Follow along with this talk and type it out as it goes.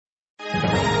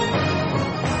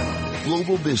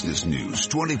Global business news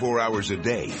 24 hours a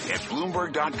day at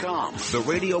Bloomberg.com, the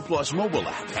Radio Plus mobile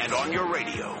app, and on your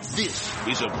radio. This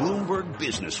is a Bloomberg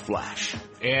Business Flash.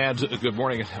 And good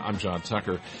morning. I'm John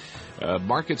Tucker.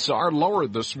 Markets are lower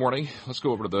this morning. Let's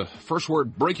go over to the First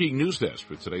Word breaking news desk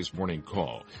for today's morning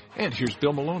call. And here's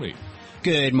Bill Maloney.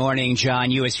 Good morning,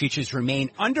 John. U.S. futures remain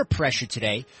under pressure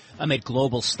today amid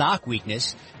global stock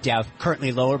weakness. Dow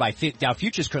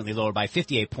futures currently lower by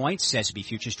 58 points. S&P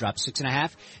futures dropped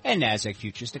 6.5, and Nasdaq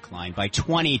futures declined by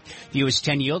 20. The U.S.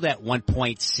 10 yield at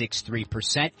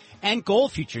 1.63%, and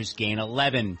gold futures gain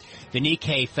 11. The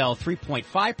Nikkei fell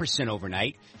 3.5%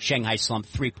 overnight. Shanghai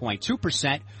slumped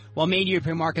 3.2%, while main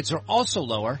European markets are also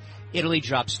lower. Italy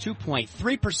drops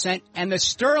 2.3%, and the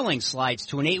sterling slides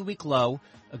to an 8-week low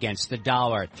against the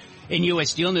dollar. In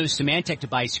U.S. deal news, Symantec to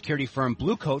buy security firm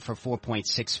Blue Coat for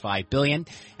 $4.65 billion.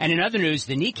 And in other news,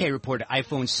 the Nikkei reported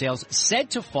iPhone sales said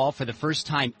to fall for the first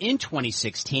time in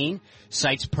 2016,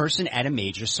 cites person at a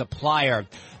major supplier.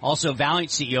 Also,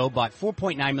 Valiant CEO bought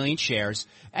 4.9 million shares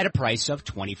at a price of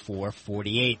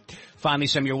 $24.48. Finally,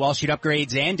 some of your Wall Street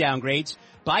upgrades and downgrades.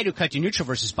 Baidu cut to neutral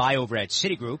versus buy over at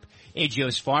Citigroup.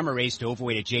 Ageos Pharma raised to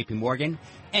overweight at JP Morgan.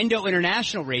 Endo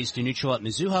International raised to neutral at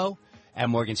Mizuho. At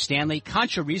Morgan Stanley,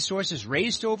 Contra Resources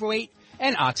raised to overweight,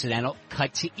 and Occidental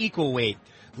cut to equal weight.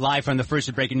 Live from the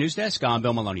First Breaking News Desk, I'm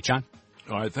Bill Maloney. John?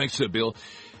 All right, thanks, Bill.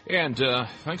 And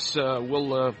thanks.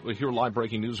 We'll hear live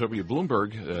breaking news over your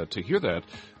Bloomberg. To hear that,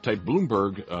 type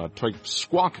Bloomberg, type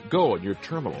Squawk Go on your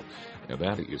terminal. And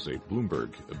that is a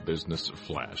Bloomberg Business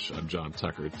Flash. I'm John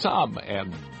Tucker. Tom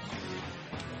and...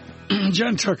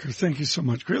 John Tucker, thank you so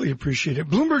much. Greatly appreciate it.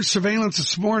 Bloomberg Surveillance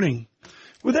this morning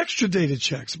with extra data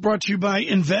checks brought to you by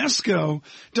Invesco.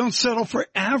 Don't settle for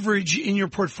average in your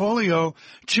portfolio.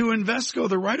 To Invesco,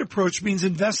 the right approach means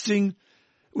investing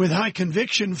with high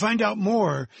conviction. Find out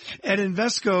more at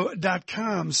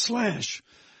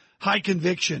Invesco.com/high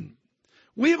conviction.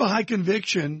 We have a high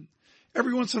conviction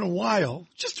every once in a while,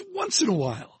 just once in a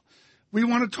while. We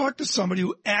want to talk to somebody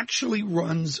who actually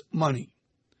runs money.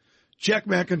 Jack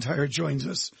McIntyre joins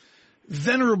us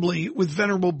venerably with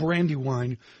venerable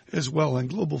Brandywine as well on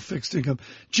global fixed income.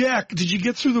 Jack, did you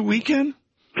get through the weekend?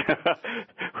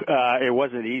 It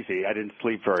wasn't easy. I didn't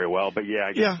sleep very well, but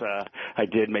I guess I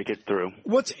did make it through.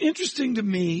 What's interesting to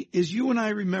me is you and I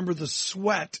remember the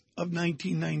sweat of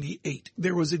 1998.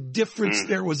 There was a difference.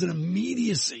 There was an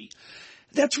immediacy.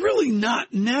 That's really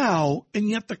not now, and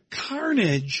yet the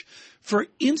carnage for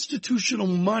institutional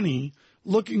money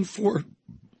looking for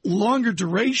longer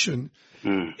duration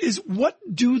is what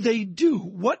do they do?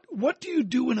 What do you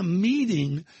do in a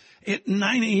meeting at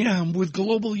 9 a.m. with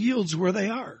global yields where they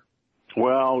are?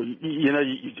 Well,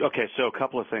 okay, so a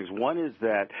couple of things. One is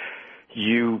that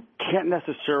you can't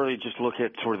necessarily just look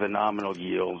at sort of the nominal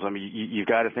yields. I mean, you've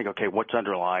got to think, okay, what's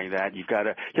underlying that? You've got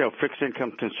to, fixed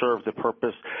income can serve the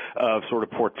purpose of sort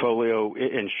of portfolio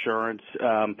insurance.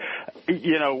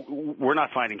 We're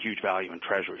not finding huge value in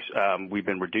treasuries. We've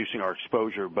been reducing our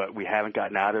exposure, but we haven't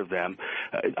gotten out of them.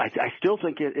 I still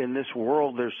think in this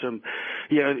world there's some,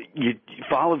 you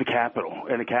follow the capital,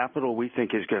 and the capital we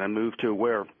think is going to move to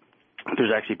where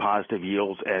there's actually positive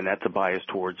yields, and that's a bias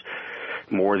towards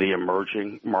more of the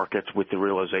emerging markets with the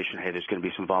realization, hey, there's going to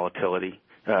be some volatility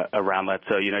around that.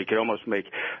 So, you could almost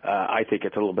make, I think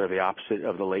it's a little bit of the opposite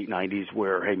of the late 90s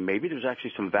where, hey, maybe there's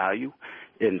actually some value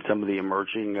in some of the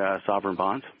emerging sovereign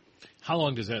bonds. How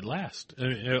long does that last? All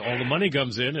the money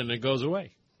comes in and it goes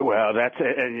away. Well, that's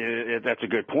a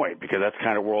good point, because that's the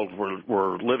kind of world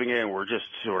we're living in. We're just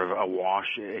sort of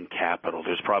awash in capital.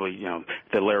 There's probably,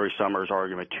 the Larry Summers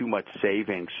argument, too much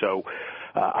savings. So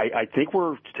I think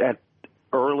we're at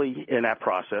early in that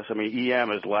process. I mean, EM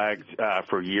has lagged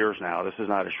for years now. This is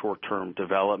not a short-term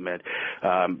development.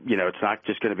 It's not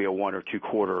just going to be a 1 or 2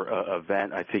 quarter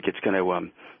event. I think it's going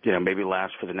to, maybe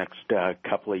last for the next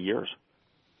couple of years.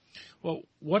 Well,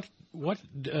 what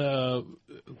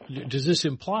does this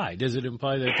imply? Does it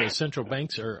imply that the central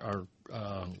banks are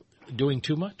doing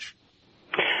too much?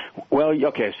 Well,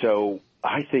 okay, so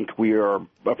I think we are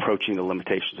approaching the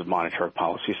limitations of monetary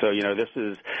policy. So, this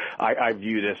is, I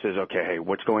view this as, okay, hey,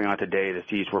 what's going on today? The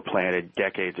seeds were planted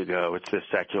decades ago. It's this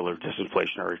secular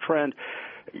disinflationary trend.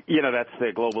 That's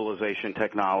the globalization,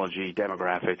 technology,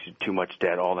 demographics, too much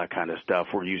debt, all that kind of stuff.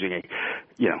 We're using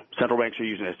central banks are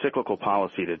using a cyclical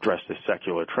policy to address this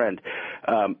secular trend.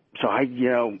 I'm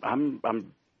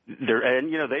there,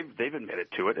 and they've admitted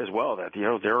to it as well that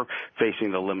they're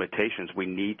facing the limitations. We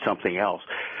need something else.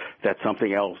 That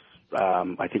something else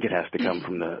I think it has to come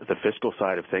from the fiscal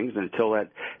side of things. And until that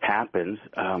happens,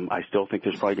 I still think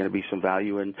there's probably going to be some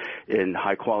value in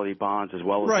high-quality bonds as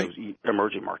well as those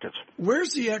emerging markets.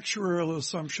 Where's the actuarial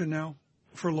assumption now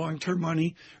for long-term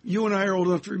money? You and I are old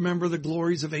enough to remember the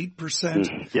glories of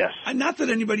 8%. Yes. Not that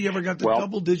anybody ever got the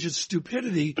double-digit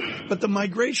stupidity, but the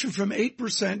migration from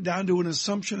 8% down to an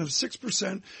assumption of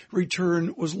 6%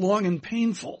 return was long and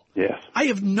painful. Yes. I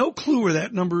have no clue where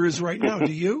that number is right now.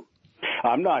 Do you?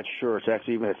 I'm not sure it's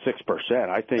actually even at 6%.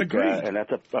 I think, and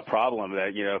that's a problem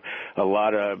that, a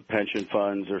lot of pension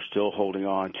funds are still holding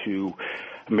on to.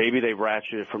 Maybe they've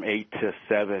ratcheted from 8 to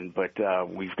 7, but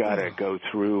we've got to go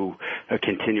through a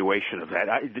continuation of that.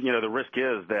 The risk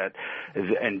is that,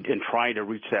 and in trying to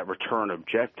reach that return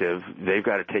objective, they've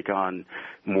got to take on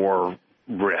more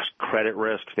risk, credit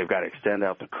risks. They've got to extend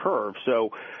out the curve.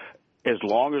 So as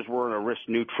long as we're in a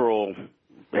risk-neutral,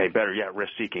 better yet,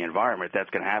 risk-seeking environment, that's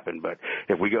going to happen. But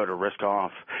if we go to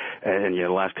risk-off, and the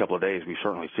last couple of days we've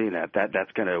certainly seen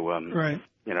that's going to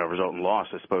result in loss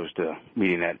as opposed to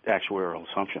meeting that actuarial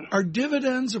assumption. Are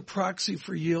dividends a proxy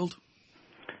for yield?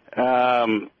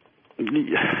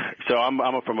 So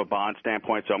I'm from a bond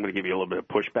standpoint, so I'm going to give you a little bit of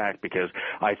pushback because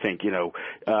I think,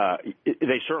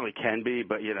 they certainly can be,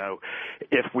 but,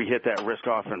 if we hit that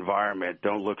risk-off environment,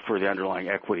 don't look for the underlying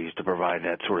equities to provide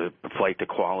that sort of flight to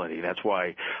quality. That's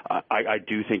why I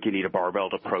do think you need a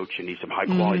barbelled approach. You need some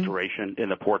high-quality duration in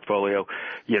the portfolio,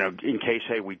 in case,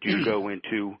 we do go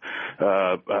into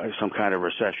some kind of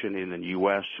recession in the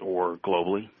U.S. or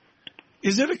globally.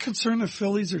 Is it a concern the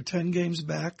Phillies are 10 games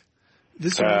back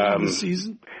this early in the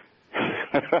season?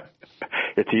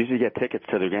 It's easy to get tickets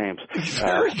to their games.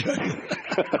 Very good.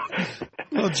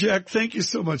 Well, Jack, thank you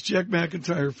so much. Jack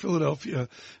McIntyre, Philadelphia,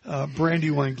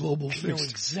 Brandywine Global Fixed. I know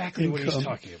exactly what he's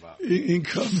talking about.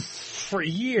 Income. For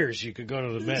years, you could go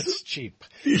to the Mets cheap.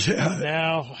 Yeah.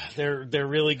 Now they're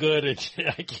really good, and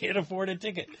I can't afford a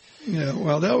ticket. Yeah,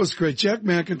 well, that was great. Jack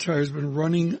McIntyre's been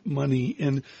running money,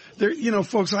 and there,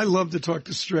 folks, I love to talk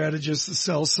to strategists, the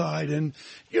sell side, and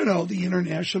the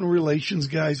international relations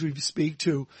guys we speak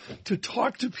to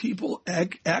talk to people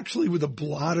actually with a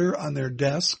blotter on their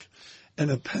desk and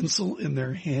a pencil in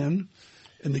their hand,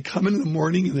 and they come in the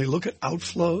morning and they look at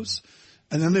outflows,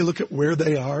 and then they look at where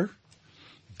they are.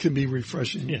 Can be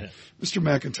refreshing. Yeah. Mr.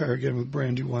 McIntyre again with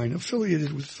Brandywine,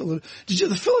 affiliated with Philadelphia.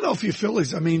 The Philadelphia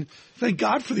Phillies, thank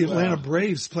God for the Atlanta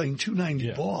Braves playing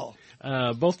 .290 ball.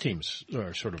 Both teams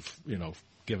are sort of,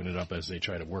 giving it up as they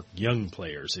try to work young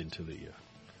players into the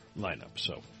lineup.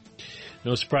 So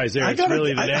no surprise there. It's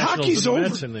really the Nationals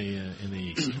and the Mets in the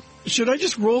East. Should I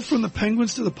just roll from the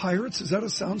Penguins to the Pirates? Is that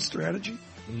a sound strategy?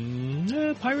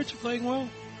 Pirates are playing well.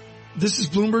 This is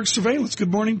Bloomberg Surveillance.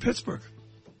 Good morning, Pittsburgh.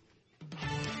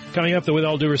 Coming up, the With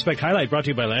All Due Respect highlight brought to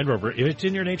you by Land Rover. If it's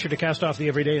in your nature to cast off the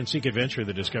everyday and seek adventure,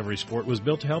 the Discovery Sport was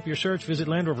built to help your search. Visit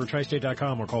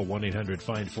LandRoverTristate.com or call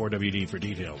 1-800-FIND-4WD for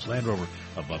details. Land Rover,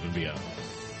 above and beyond.